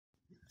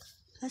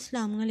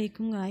Assalamu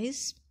alaikum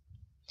guys,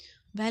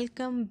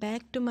 welcome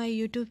back to my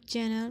YouTube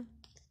channel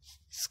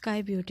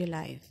Sky Beauty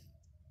Life.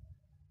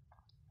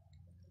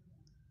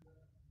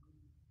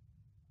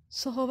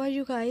 So how are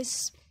you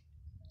guys?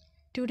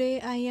 Today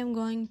I am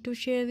going to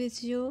share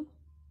with you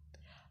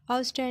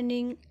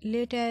outstanding,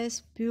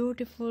 latest,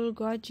 beautiful,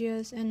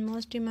 gorgeous and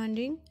most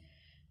demanding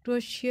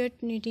crochet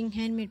knitting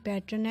handmade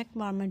pattern neck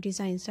warmer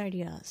designs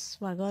ideas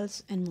for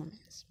girls and women.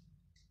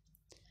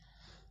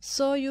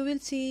 So you will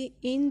see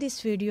in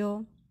this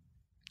video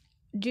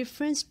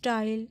different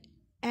style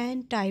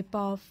and type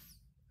of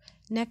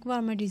neck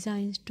warmer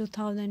designs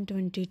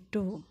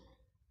 2022.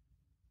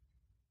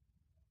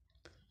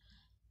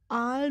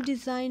 All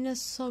designs are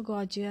so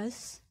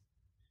gorgeous,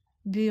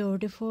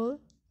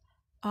 beautiful,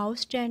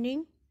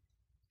 outstanding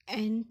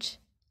and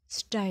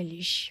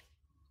stylish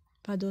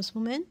for those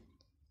women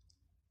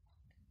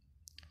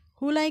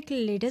who like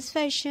latest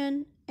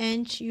fashion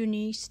and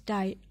unique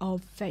style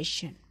of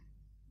fashion.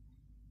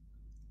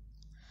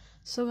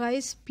 So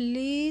guys,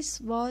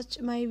 please watch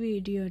my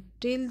video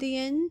till the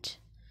end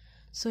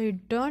so you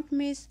don't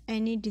miss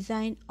any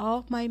design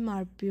of my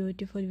more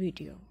beautiful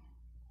video.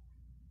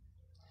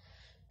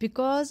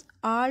 Because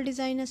all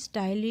designs are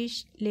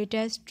stylish,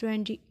 latest,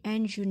 trendy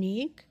and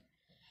unique,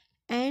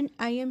 and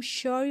I am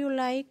sure you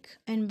like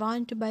and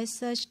want to buy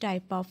such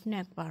type of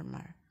neck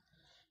warmer.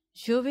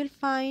 You will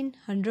find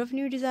 100 of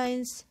new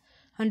designs,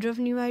 100 of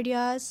new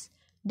ideas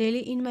daily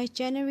in my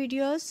channel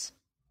videos.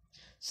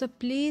 So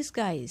please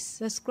guys,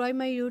 subscribe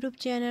my YouTube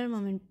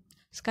channel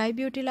Sky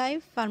Beauty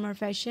Life for more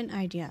fashion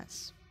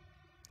ideas.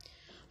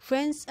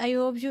 Friends, I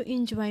hope you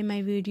enjoy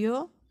my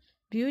video.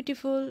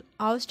 Beautiful,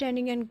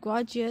 outstanding and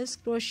gorgeous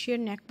crochet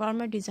neck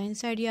warmer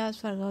designs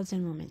ideas for girls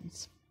and women.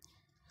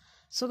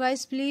 So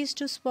guys, please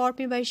to support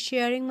me by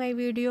sharing my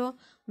video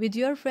with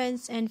your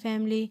friends and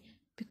family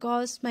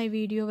because my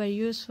video very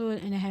useful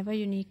and I have a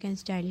unique and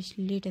stylish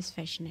latest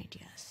fashion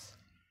ideas.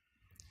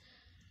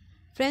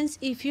 Friends,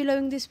 if you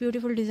loving these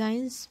beautiful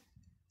designs,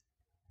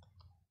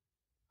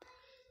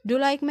 do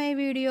like my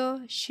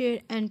video, share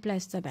and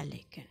press the bell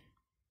icon.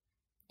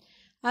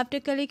 After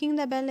clicking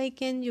the bell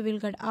icon, you will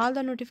get all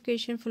the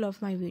notification full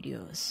of my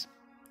videos.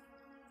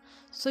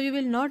 So you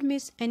will not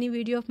miss any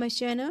video of my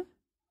channel,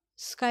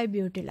 Sky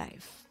Beauty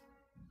Life.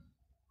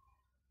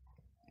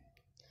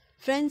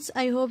 Friends,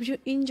 I hope you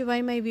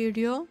enjoy my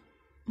video.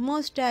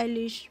 Most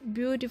stylish,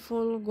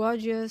 beautiful,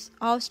 gorgeous,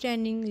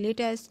 outstanding,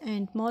 latest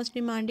and most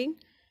demanding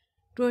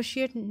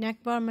crochet neck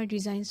warmer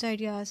designs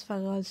ideas for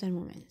girls and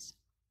women.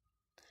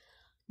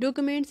 Do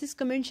comment in this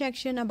comment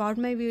section about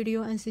my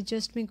video and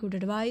suggest me good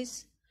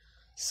advice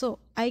so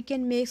I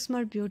can make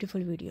more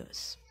beautiful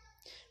videos.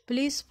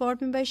 Please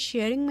support me by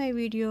sharing my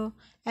video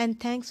and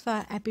thanks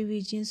for happy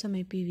visions on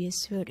my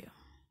previous video.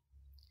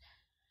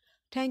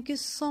 Thank you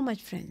so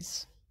much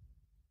friends.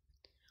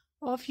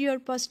 Of your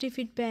positive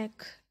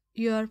feedback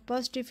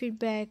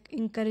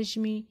encourage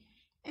me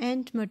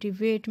and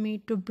motivate me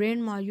to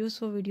bring more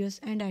useful videos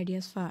and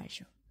ideas for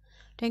you.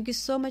 Thank you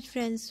so much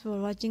friends for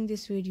watching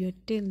this video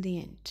till the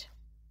end.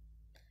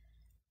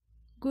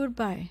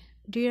 Goodbye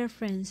dear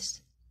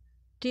friends,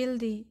 till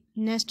the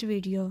next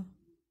video.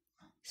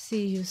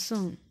 See you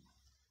soon.